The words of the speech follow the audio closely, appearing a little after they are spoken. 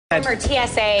Former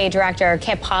TSA director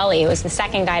Kip Hawley, who was the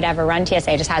second guy to ever run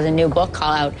TSA, just has a new book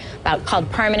called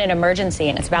Permanent Emergency,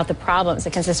 and it's about the problems, the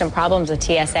consistent problems with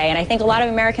TSA. And I think a lot of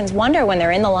Americans wonder when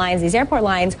they're in the lines, these airport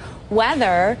lines,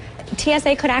 whether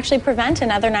TSA could actually prevent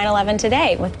another 9/11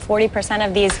 today, with 40%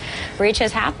 of these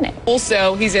breaches happening.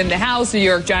 Also, he's in the house, New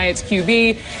York Giants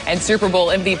QB and Super Bowl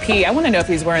MVP. I want to know if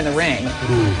he's wearing the ring.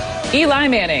 Eli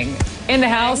Manning. In the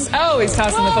house. Oh, he's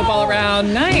tossing the football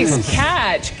around. Nice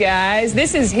catch, guys.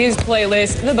 This is his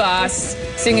playlist, The Boss,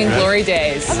 singing Glory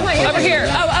Days. Over here.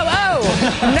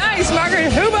 Oh. Nice,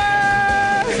 Margaret Hoover.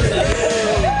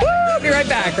 Woo, be right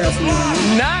back.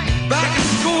 Back in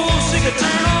school, she could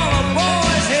turn all the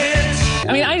boys' heads.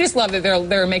 I mean, I just love that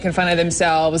they're making fun of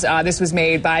themselves. This was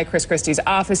made by Chris Christie's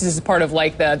office. This is part of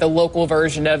like the local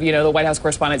version of, you know, the White House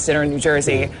Correspondents' Dinner in New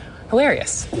Jersey.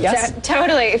 Hilarious. Yes.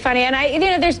 Totally funny. And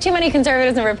there's too many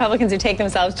conservatives and Republicans who take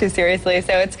themselves too seriously.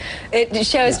 So it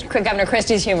shows Governor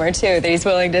Christie's humor, too, that he's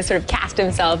willing to sort of cast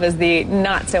himself as the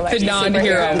not so much the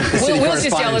non-hero. Will's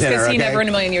just jealous because he never in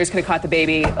a million years could have caught the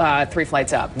baby 3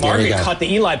 flights up. Margaret caught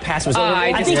the Eli pass. Was over.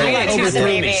 I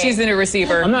think she's in a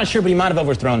receiver. I'm not sure, but he might have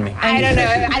overthrown me. I don't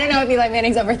know. I don't know if Eli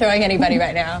Manning's overthrowing anybody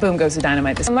right now. Boom goes the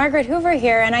dynamite. Margaret Hoover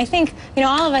here, and I think, you know,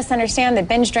 all of us understand that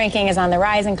binge drinking is on the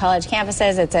rise in college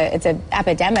campuses. It's an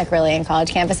epidemic, really, in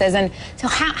college campuses. And so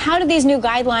how do these new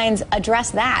guidelines address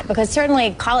that? Because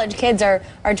certainly college kids are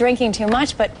drinking too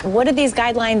much, but what do these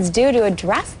guidelines do to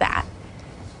address that?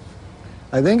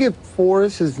 I think it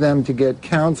forces them to get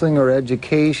counseling or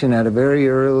education at a very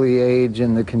early age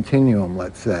in the continuum,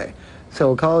 let's say.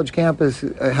 So college campus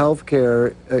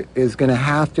healthcare is going to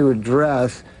have to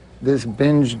address this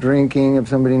binge drinking. If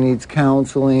somebody needs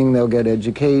counseling, they'll get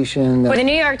education. Well, the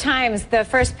New York Times, the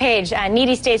first page,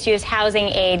 needy states use housing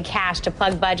aid cash to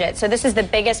plug budget. So this is the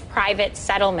biggest private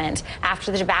settlement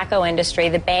after the tobacco industry.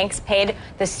 The banks paid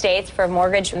the states for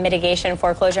mortgage mitigation,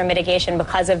 foreclosure mitigation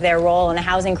because of their role in the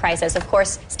housing crisis. Of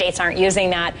course, states aren't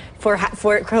using that for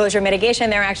foreclosure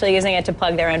mitigation. They're actually using it to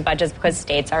plug their own budgets because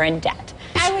states are in debt.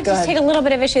 I would just take a little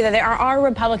bit of issue that there are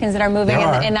Republicans that are moving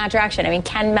in that direction. I mean,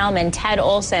 Ken Mehlman, Ted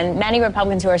Olson, many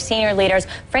Republicans who are senior leaders.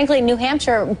 Frankly, New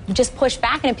Hampshire just pushed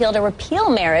back and appealed to repeal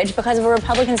marriage because of a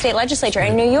Republican state legislature.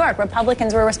 In New York,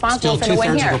 Republicans were responsible for the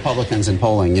win here. Still 2/3 of Republicans in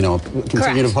polling, you know,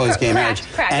 continue to oppose gay marriage.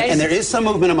 And there is some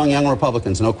movement among young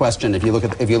Republicans, no question, if you look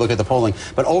at the polling.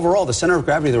 But overall, the center of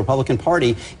gravity of the Republican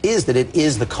Party is that it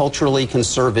is the culturally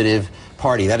conservative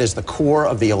party. That is the core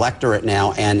of the electorate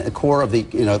now, and the core of the,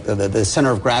 you know, the center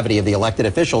of gravity of the elected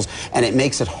officials, and it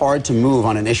makes it hard to move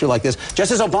on an issue like this,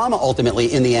 just as Obama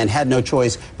ultimately in the end had no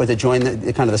choice but to join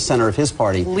the kind of the center of his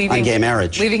party on gay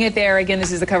marriage. Leaving it there. Again,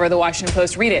 this is the cover of the Washington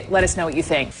Post. Read it. Let us know what you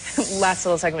think. Last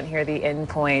little segment here, the end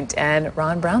point, and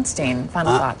Ron Brownstein,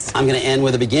 final thoughts. I'm going to end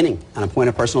with a beginning on a point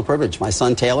of personal privilege. My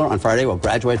son Taylor on Friday will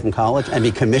graduate from college and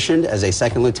be commissioned as a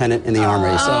second lieutenant in the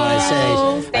Armory. So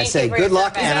I say good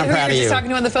luck, and I'm proud of you.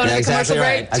 Talking to on the phone at the commercial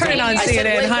break. Turn it on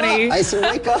CNN, honey. I said,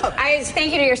 wake up.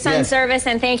 Thank you to your son's service,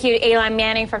 and thank you to Eli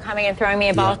Manning for coming and throwing me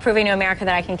a ball, proving to America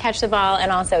that I can catch the ball.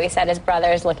 And also, he said his brother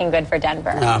is looking good for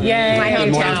Denver. Yay, my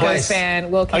hometown Post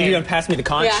fan. Will Kane. Are you going to pass me the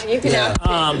conch? Yeah, you can.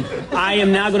 I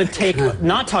am now going to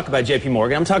not talk about J.P.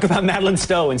 Morgan. I'm talking about Madeline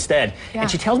Stowe instead. And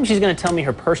she tells me she's going to tell me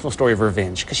her personal story of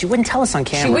revenge because she wouldn't tell us on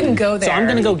camera. She wouldn't go there. So I'm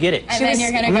going to go get it. And then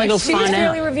you're going to go She find was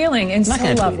really out. revealing and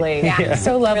so lovely. Yeah,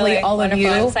 so lovely, really all wonderful.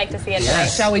 of you. I'm psyched to see it tonight.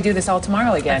 Shall we do this all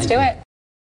tomorrow again? Let's do it.